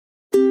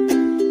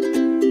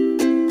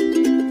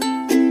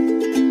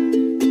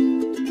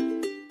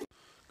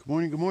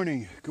Good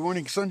morning. Good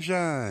morning,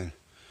 sunshine.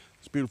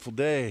 It's a beautiful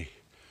day.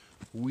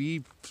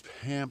 We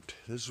camped,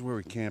 this is where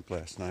we camped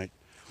last night.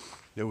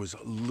 There was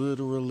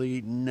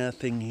literally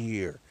nothing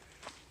here.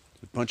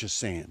 A bunch of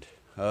sand.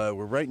 We're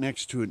right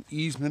next to an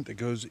easement that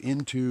goes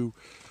into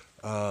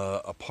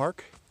a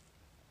park.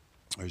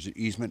 There's an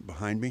easement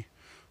behind me,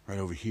 right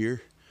over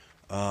here,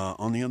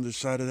 on the other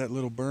side of that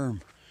little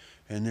berm.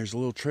 And there's a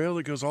little trail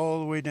that goes all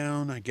the way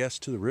down, I guess,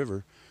 to the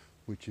river,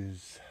 which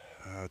is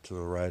to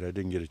the right. I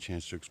didn't get a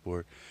chance to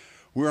explore it.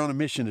 We're on a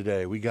mission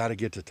today. We got to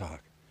get to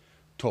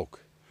Tok.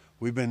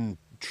 We've been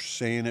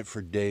saying it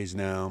for days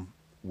now.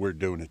 We're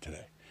doing it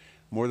today.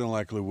 More than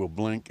likely, we'll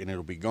blink and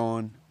it'll be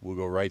gone. We'll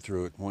go right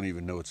through it. Won't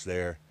even know it's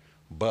there.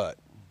 But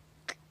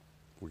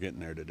we're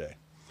getting there today.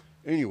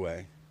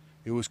 Anyway,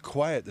 it was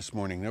quiet this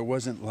morning. There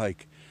wasn't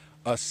like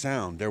a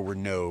sound. There were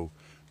no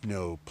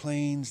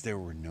planes. There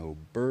were no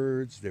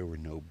birds. There were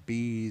no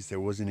bees.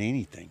 There wasn't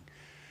anything.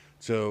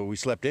 So we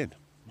slept in.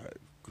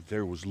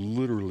 There was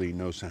literally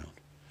no sound.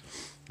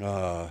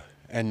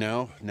 And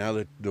now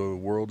that the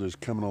world is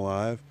coming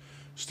alive,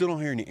 still don't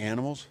hear any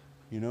animals,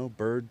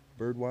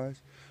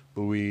 bird-wise.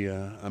 But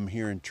I'm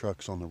hearing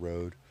trucks on the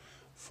road,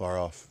 far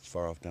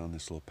off down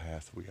this little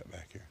path we got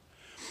back here.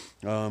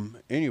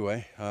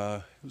 Anyway,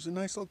 it was a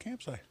nice little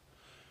campsite.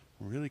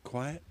 Really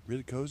quiet,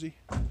 really cozy.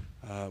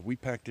 We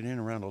packed it in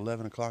around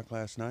 11 o'clock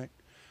last night.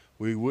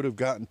 We would have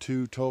gotten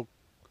to Tok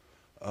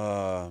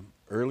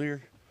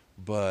earlier,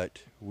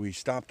 but we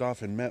stopped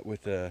off and met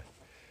with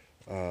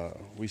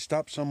we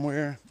stopped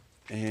somewhere,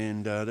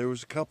 and there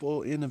was a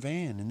couple in the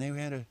van, and they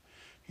had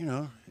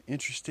an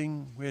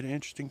interesting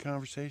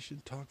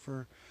conversation, talk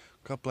for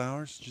a couple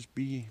hours, just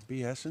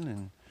BSing,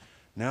 and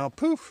now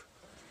poof,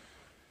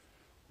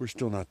 we're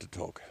still not to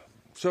Tok.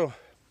 So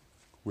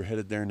we're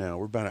headed there now.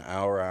 We're about an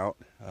hour out.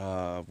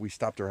 We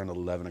stopped around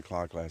 11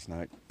 o'clock last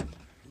night,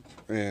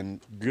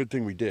 and good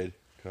thing we did,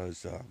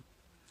 because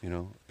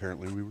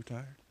apparently we were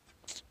tired.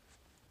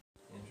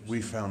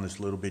 We found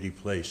this little bitty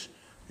place.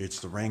 It's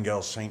the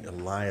Wrangell St.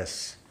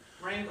 Elias.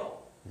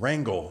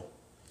 Wrangell.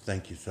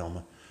 Thank you,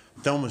 Thelma.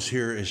 Thelma's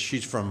here.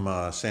 She's from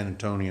San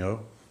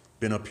Antonio.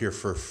 Been up here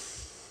for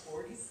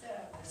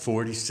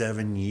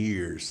 47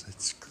 years.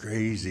 It's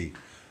crazy.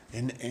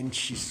 And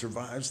she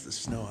survives the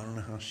snow. I don't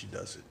know how she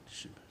does it.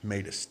 She's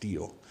made of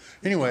steel.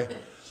 Anyway.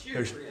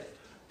 Sheer grit.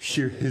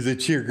 Is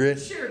it sheer grit?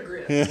 Sheer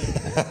grit.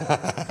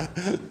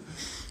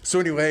 So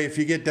anyway, if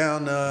you get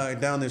down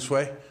this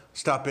way,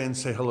 stop in,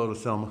 say hello to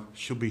Thelma.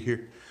 She'll be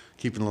here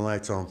keeping the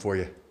lights on for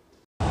you.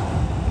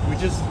 We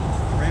just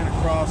ran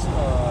across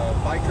a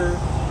biker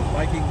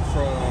biking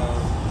from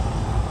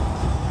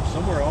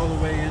somewhere all the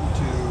way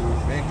into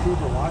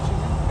Vancouver,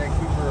 Washington.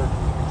 Vancouver,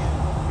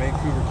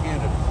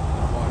 Canada,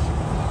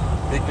 Washington.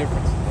 Big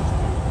difference in those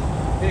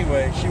two.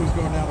 Anyway, she was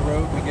going down the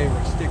road. We gave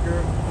her a sticker,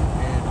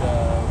 and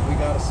we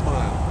got a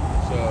smile.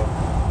 So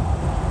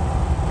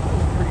it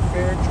was a pretty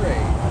fair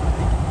trade, I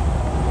think.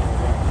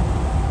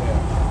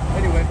 Yeah.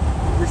 Anyway,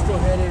 we're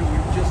still headed. We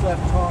just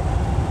left Tok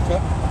a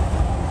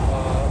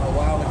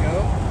while ago.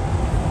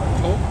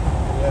 We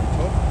left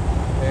Tok,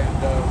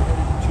 and we're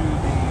headed to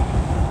the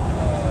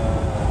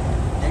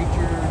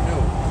nature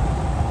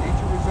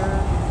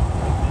reserve.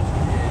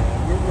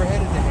 Yeah, we're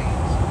headed to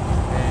Haines,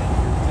 and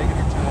we're taking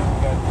our time. We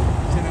got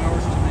 10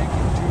 hours to make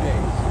it 2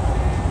 days,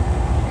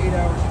 and 8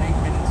 hours and 8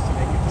 minutes to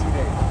make it 2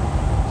 days.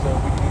 So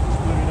we can either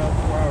split it up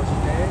 4 hours a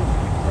day, we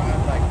can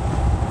drive like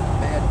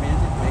mad men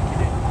and make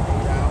it in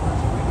 8 hours,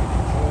 and we can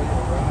enjoy the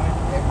ride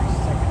every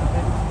second of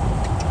it.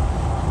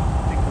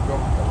 I think we're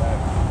going for that.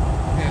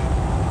 Yeah.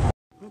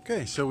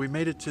 Okay, so we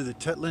made it to the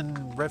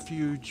Tetlin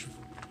Refuge,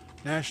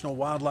 National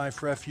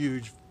Wildlife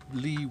Refuge,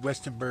 Lee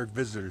Westenberg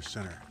Visitor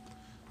Center.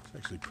 It's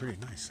actually pretty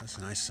nice. That's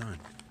a nice sign.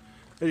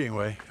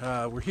 Anyway,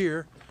 we're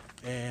here,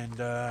 and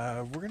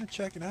we're gonna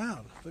check it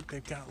out. Look,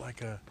 they've got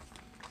like a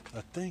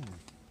thing.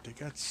 They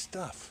got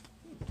stuff.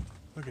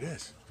 Look at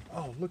this.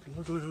 Oh, look.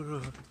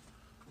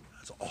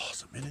 That's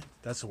awesome, isn't it?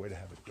 That's the way to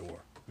have a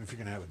door. If you're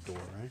gonna have a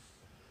door, right?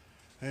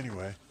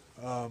 Anyway,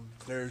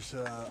 there's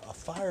a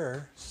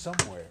fire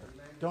somewhere.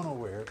 Don't know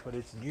where, but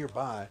it's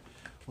nearby.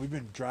 We've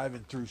been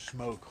driving through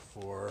smoke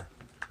for,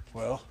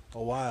 well,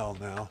 a while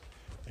now.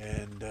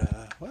 And,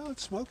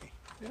 it's smoky.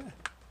 Yeah,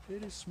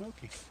 it is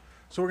smoky.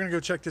 So we're going to go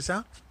check this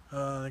out.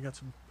 They got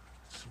some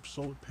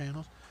solar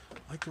panels.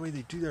 I like the way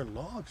they do their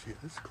logs here.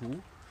 That's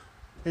cool.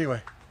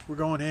 Anyway, we're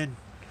going in.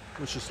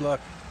 Wish us luck.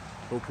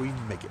 Hope we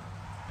make it.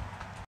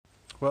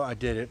 Well, I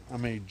did it.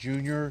 I'm a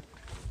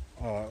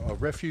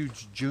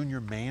refuge junior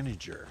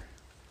manager.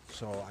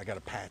 So I got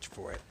a patch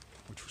for it,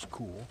 which was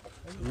cool.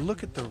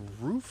 Look at the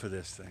roof of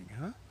this thing,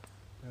 huh?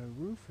 The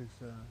roof is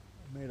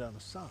made out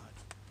of sod.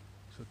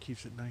 So it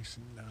keeps it nice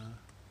and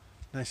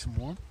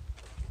warm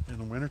in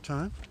the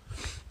wintertime.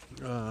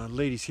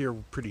 Ladies here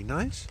were pretty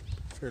nice,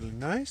 fairly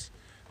nice.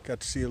 Got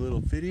to see a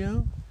little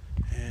video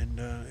and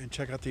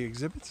check out the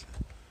exhibits.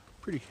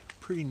 Pretty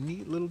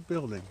neat little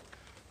building,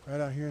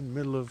 right out here in the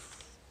middle of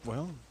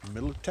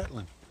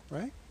Tetlin,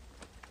 right?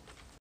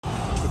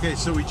 Okay,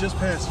 so we just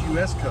passed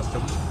U.S.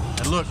 Customs,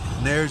 and look,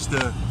 there's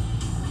the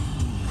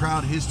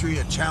proud history,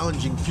 a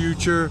challenging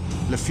future,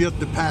 Le Fiat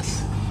de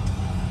Passe.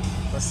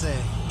 Let's see.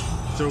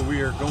 So we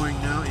are going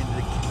now into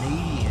the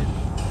Canadian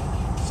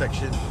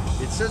section.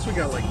 It says we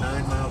got like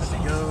 9 miles to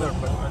go.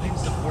 I think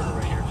it's the border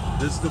right here.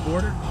 This is the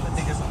border? I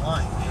think there's a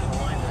line. There's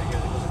a line right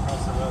here that goes across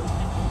the road.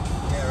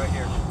 Yeah, right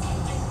here.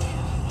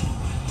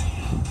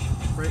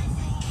 Right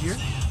here?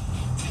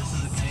 This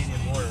is the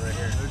Canadian border right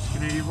here. There's the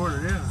Canadian border,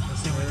 yeah.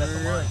 Let's see if that's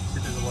the line.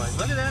 See if there's a line.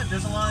 Look at that.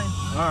 There's a line.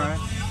 All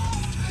right.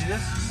 See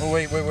this? Oh,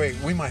 wait.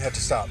 We might have to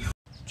stop.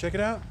 Check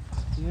it out.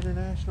 The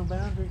international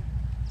boundary.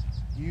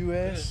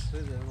 U.S.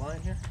 There's a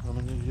line here.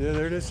 Yeah,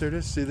 there it is. See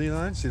the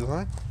line? See the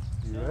line?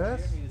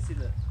 U.S. You can see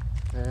the,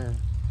 and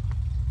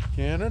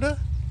Canada.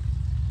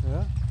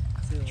 Yeah.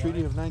 see the Treaty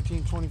line. of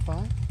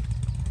 1925.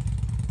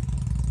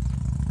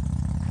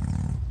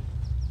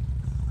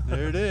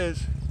 There it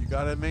is. You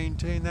got to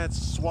maintain that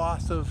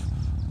swath of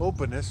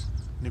openness.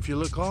 And if you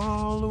look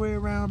all the way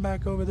around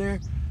back over there,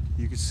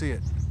 you can see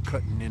it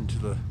cutting into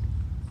the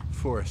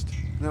forest.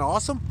 Isn't that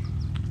awesome?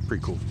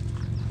 Pretty cool.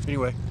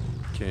 Anyway,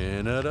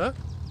 Canada,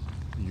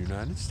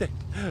 United States.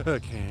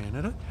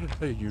 Canada,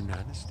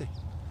 United States.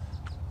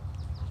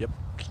 Yep.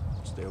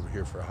 Stay over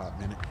here for a hot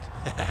minute.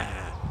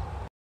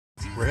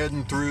 We're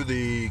heading through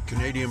the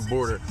Canadian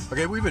border.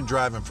 Okay, we've been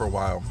driving for a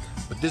while,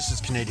 but this is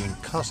Canadian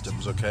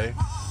customs, okay?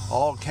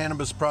 All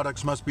cannabis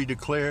products must be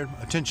declared.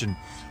 Attention,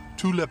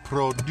 tous les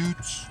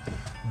produits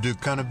de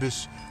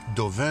cannabis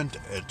doivent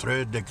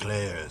être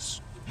déclarés.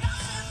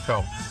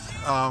 So,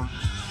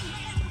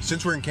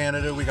 since we're in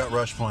Canada, we got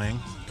Rush playing,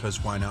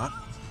 because why not?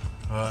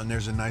 And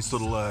there's a nice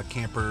little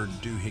camper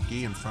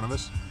doohickey in front of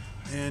us.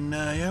 And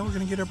yeah, we're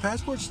gonna get our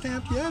passport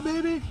stamped. Yeah,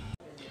 baby.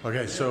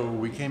 Okay, so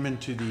we came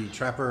into the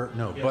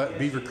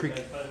Beaver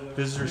Creek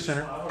Visitor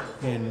Center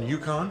in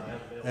Yukon,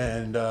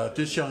 and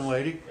this young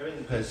lady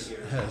has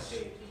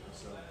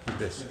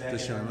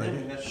this young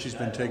lady. She's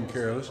been taking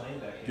care of us,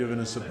 giving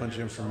us a bunch of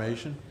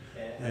information,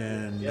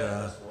 and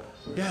yeah,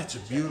 it's a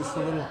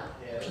beautiful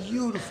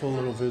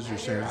little visitor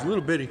center. It's a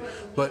little bitty,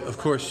 but of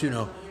course, you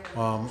know,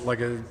 like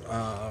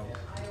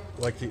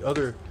the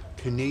other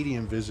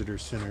Canadian visitor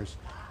centers.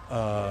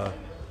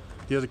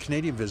 The other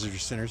Canadian visitor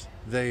centers,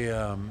 they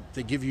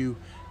give you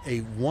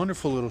a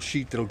wonderful little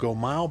sheet that'll go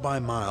mile by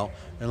mile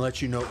and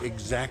let you know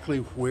exactly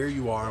where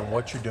you are and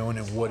what you're doing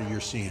and what you're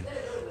seeing,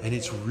 and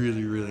it's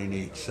really, really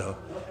neat. So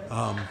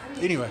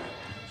anyway,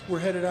 we're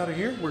headed out of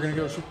here. We're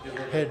gonna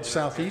head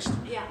southeast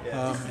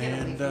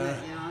and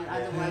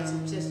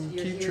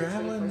keep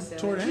traveling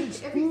toward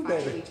Haines. Ooh,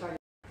 baby.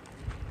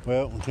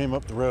 Well, we came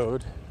up the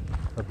road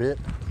a bit.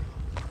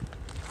 I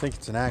think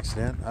it's an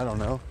accident. I don't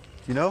know.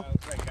 You know?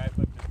 That guy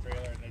flipped his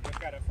trailer and they just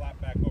got it flat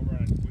back over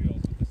on its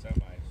wheels with the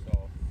semi,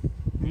 so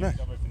maybe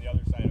somebody from the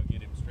other side will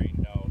get him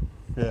straightened out.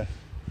 Yeah.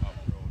 Off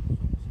the road, so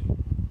we'll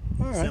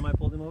see. All right. Semi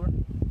pulled him over?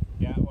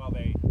 Yeah, well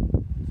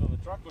so the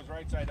truck was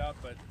right side up,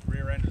 but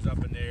rear end was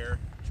up in the air.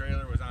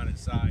 Trailer was on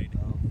its side,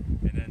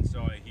 and then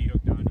so he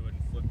hooked onto it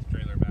and flipped the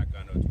trailer back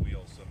onto its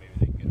wheels, so maybe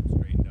they can get him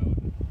straightened out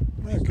and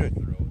Yeah, good.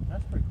 the road.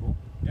 That's pretty cool.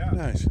 Yeah.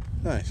 Nice.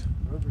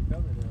 The road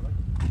recovered there. Like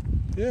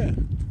Yeah.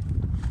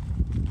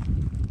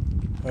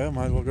 Well,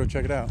 might as well go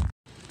check it out.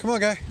 Come on,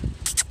 guy.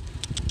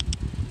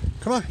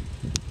 Come on.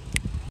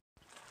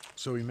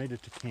 So we made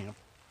it to camp.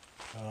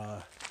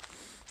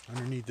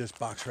 Underneath this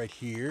box right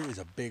here is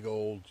a big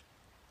old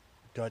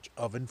Dutch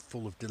oven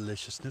full of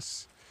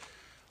deliciousness.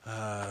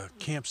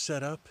 Camp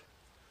set up.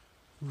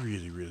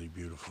 Really, really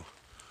beautiful.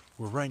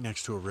 We're right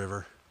next to a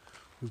river.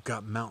 We've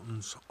got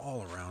mountains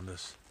all around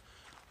us.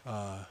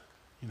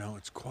 You know,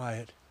 it's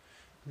quiet.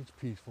 It's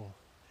peaceful.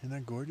 Isn't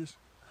that gorgeous?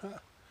 Huh.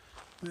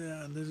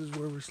 Yeah, this is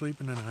where we're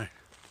sleeping tonight.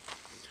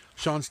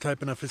 Sean's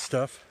typing up his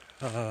stuff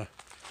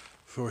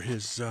for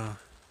his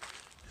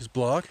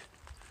blog.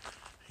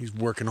 He's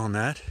working on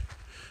that.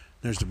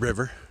 There's the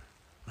river.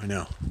 I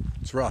know.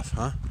 It's rough,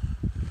 huh?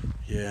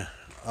 Yeah.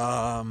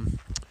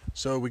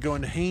 So we go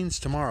into Haines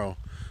tomorrow.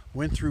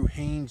 Went through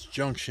Haines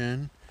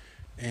Junction,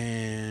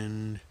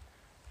 and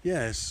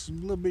yeah, it's a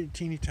little bit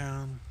teeny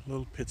town,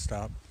 little pit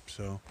stop.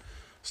 So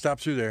stop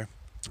through there.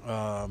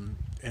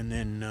 And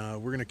then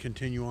we're gonna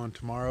continue on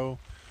tomorrow.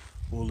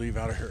 We'll leave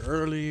out of here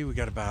early. We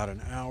got about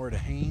an hour to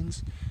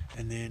Haines,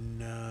 and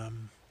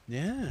then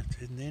yeah,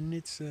 and then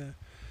it's a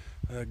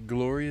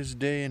glorious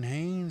day in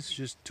Haines,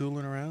 just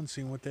tooling around,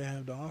 seeing what they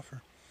have to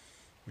offer,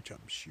 which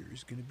I'm sure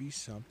is gonna be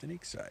something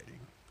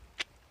exciting.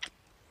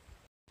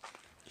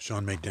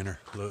 Sean made dinner,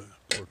 look,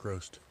 pork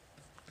roast.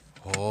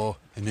 Oh,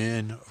 and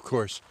then of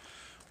course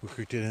we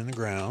cooked it in the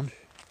ground.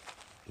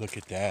 Look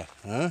at that,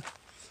 huh?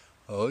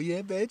 Oh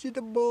yeah,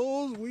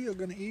 vegetables. We are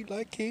gonna eat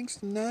like kings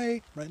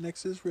tonight, right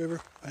next to this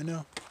river. I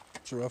know,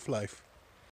 it's a rough life.